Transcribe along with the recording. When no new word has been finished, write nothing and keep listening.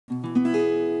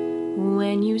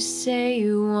when you say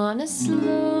you wanna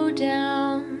slow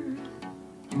down,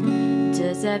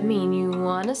 does that mean you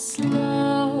wanna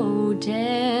slow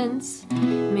dance?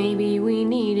 Maybe we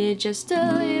needed just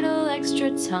a little extra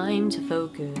time to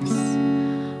focus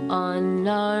on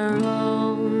our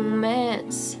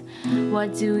romance.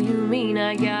 What do you mean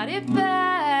I got it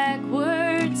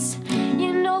backwards?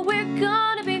 You know we're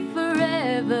gonna be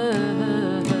forever.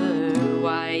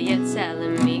 Why you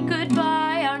telling me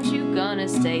goodbye? Aren't you gonna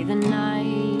stay the night?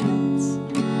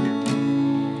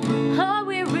 Are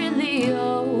we really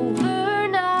over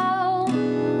now?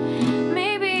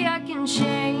 Maybe I can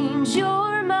change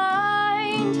your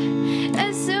mind.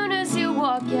 As soon as you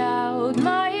walk out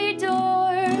my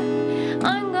door,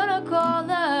 I'm gonna call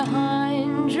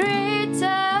 100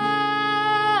 times.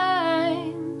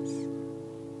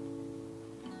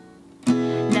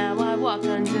 Now I walk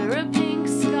under a pink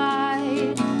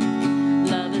sky.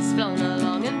 Love has flown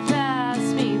along and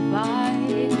passed me by.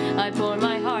 I pour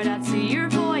my heart out to your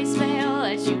voicemail,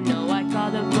 let you know I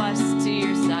call the bus to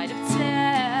your side of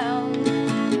town.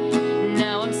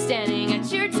 Now I'm standing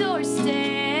at your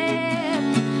doorstep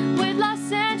with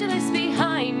Los Angeles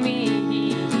behind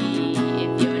me.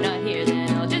 If you're not here, then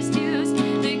I'll just use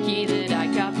the key that I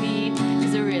copied,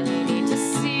 'cause I really need to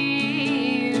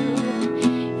see you.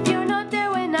 If you're not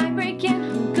there when I break in,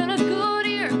 I'm gonna go to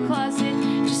your closet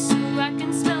just so I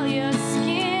can smell your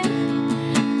skin.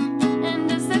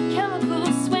 And as the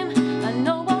chemicals swim, I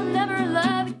know I'll never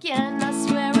love again. I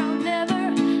swear I'll never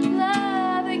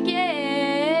love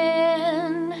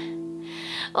again.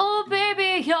 Oh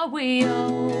baby, are we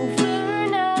over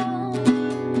now?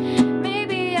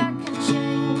 Maybe I can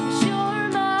change your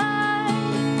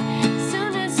mind.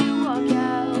 Soon as you walk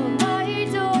out my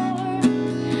door,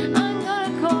 I'm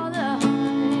gonna call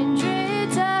 100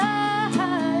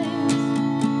 times.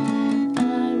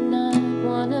 I'm not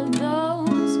one of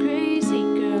those crazy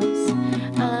girls.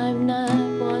 I'm not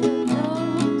one of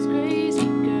those crazy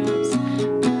girls.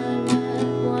 I'm not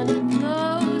one of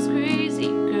those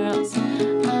crazy girls.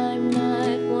 I'm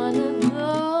not one of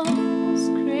those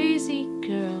crazy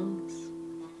girls.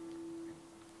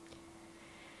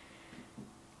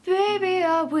 Baby,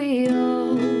 are we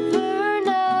over